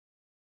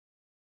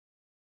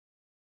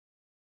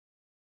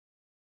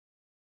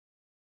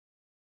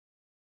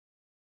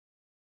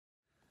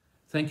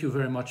Thank you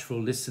very much for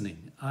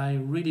listening. I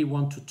really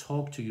want to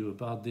talk to you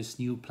about this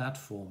new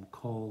platform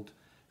called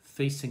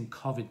Facing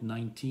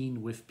COVID-19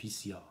 with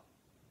PCR.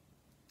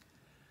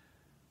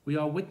 We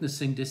are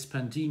witnessing this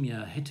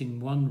pandemic hitting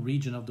one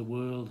region of the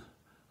world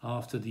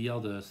after the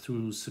other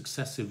through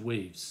successive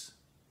waves,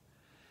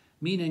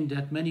 meaning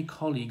that many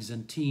colleagues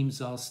and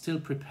teams are still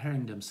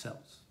preparing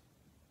themselves.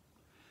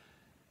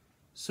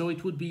 So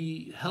it would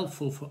be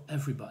helpful for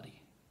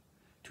everybody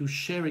to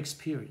share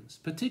experience,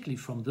 particularly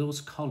from those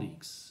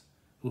colleagues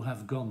who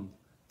have gone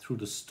through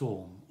the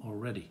storm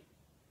already.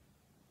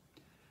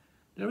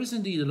 There is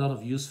indeed a lot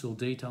of useful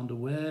data on the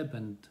web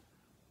and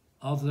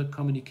other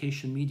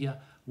communication media.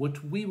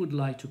 What we would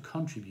like to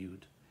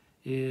contribute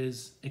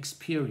is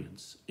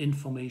experience,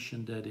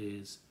 information that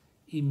is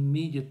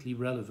immediately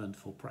relevant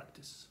for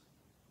practice.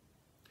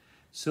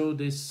 So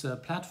this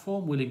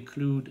platform will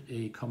include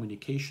a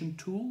communication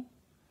tool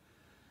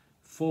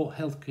for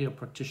healthcare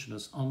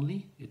practitioners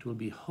only. It will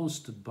be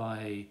hosted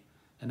by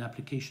an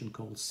application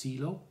called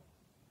CELO.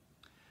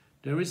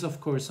 There is, of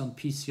course, on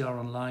PCR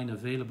Online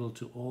available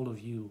to all of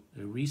you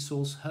a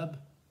resource hub.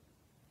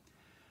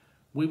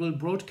 We will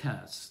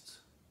broadcast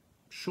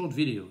short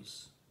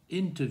videos,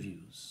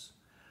 interviews,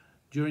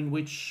 during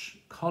which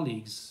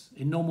colleagues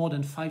in no more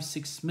than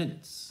 5-6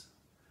 minutes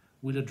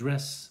will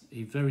address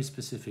a very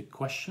specific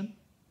question.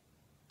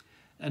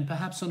 And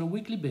perhaps on a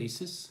weekly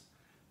basis,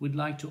 we'd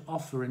like to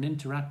offer an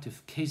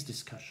interactive case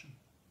discussion,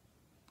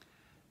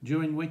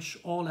 during which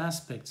all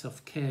aspects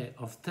of care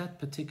of that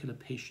particular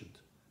patient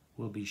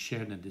will be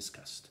shared and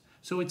discussed.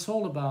 So it's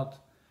all about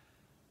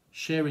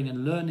sharing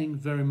and learning,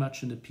 very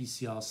much in the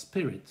PCR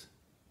spirit.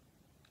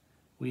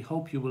 We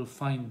hope you will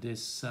find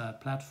this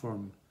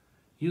platform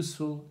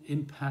useful,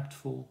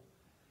 impactful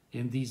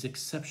in these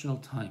exceptional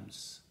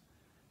times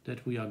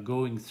that we are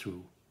going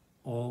through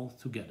all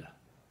together.